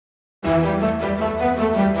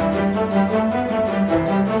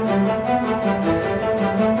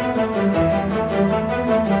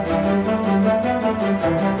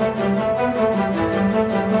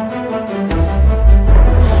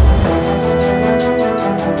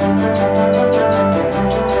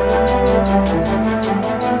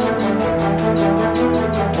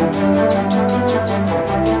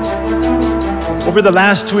Over the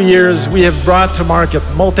last 2 years, we have brought to market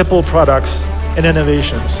multiple products and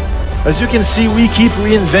innovations. As you can see, we keep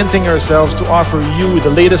reinventing ourselves to offer you the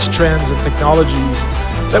latest trends and technologies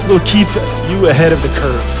that will keep you ahead of the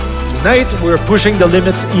curve. Tonight, we're pushing the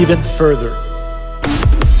limits even further.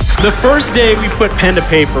 The first day we put pen to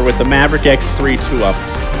paper with the Maverick X3 2-Up,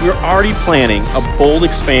 we were already planning a bold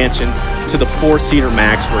expansion to the 4-seater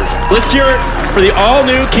Max version. Let's hear it for the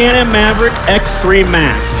all-new Can-Am Maverick X3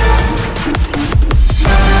 Max.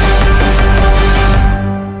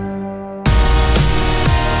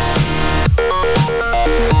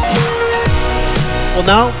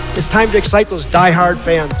 Well, now it's time to excite those die-hard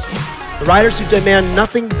fans, the riders who demand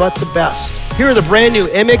nothing but the best. Here are the brand new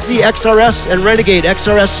MXZ XRS and Renegade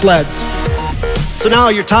XRS sleds. So now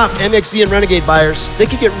your top MXZ and Renegade buyers, they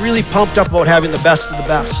can get really pumped up about having the best of the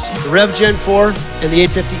best. The Rev Gen 4 and the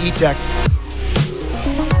 850 E-Tech.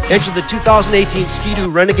 Enter the 2018 Ski-Doo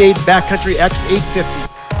Renegade Backcountry X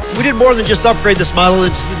 850. We did more than just upgrade this model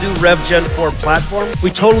into the new Rev Gen 4 platform. We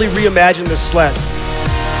totally reimagined this sled.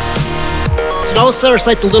 So now let's set our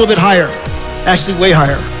sights a little bit higher, actually way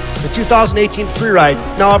higher. The 2018 Freeride,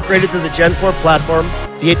 now upgraded to the Gen 4 platform,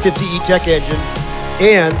 the 850 E-Tech engine,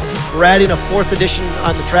 and we're adding a 4th edition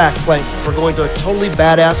on the track plank. We're going to a totally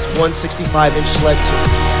badass 165-inch sled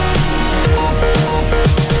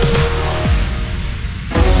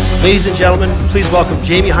too. Ladies and gentlemen, please welcome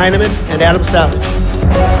Jamie Heineman and Adam Savage.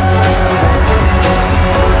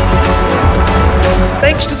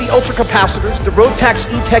 Thanks to the ultra capacitors, the Rotax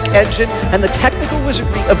E-Tech engine, and the technical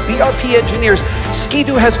wizardry of BRP engineers,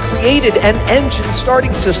 Ski-Doo has created an engine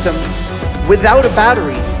starting system without a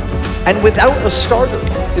battery and without a starter.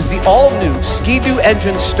 Is the all-new Ski-Doo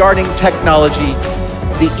engine starting technology,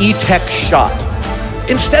 the E-Tech Shot.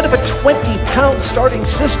 Instead of a 20-pound starting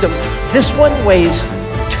system, this one weighs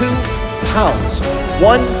 2 pounds,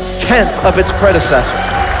 1/10 of its predecessor.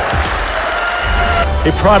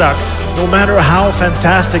 A product, no matter how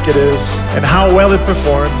fantastic it is and how well it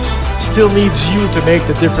performs, still needs you to make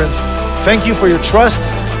the difference. Thank you for your trust.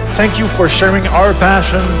 Thank you for sharing our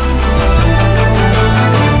passion.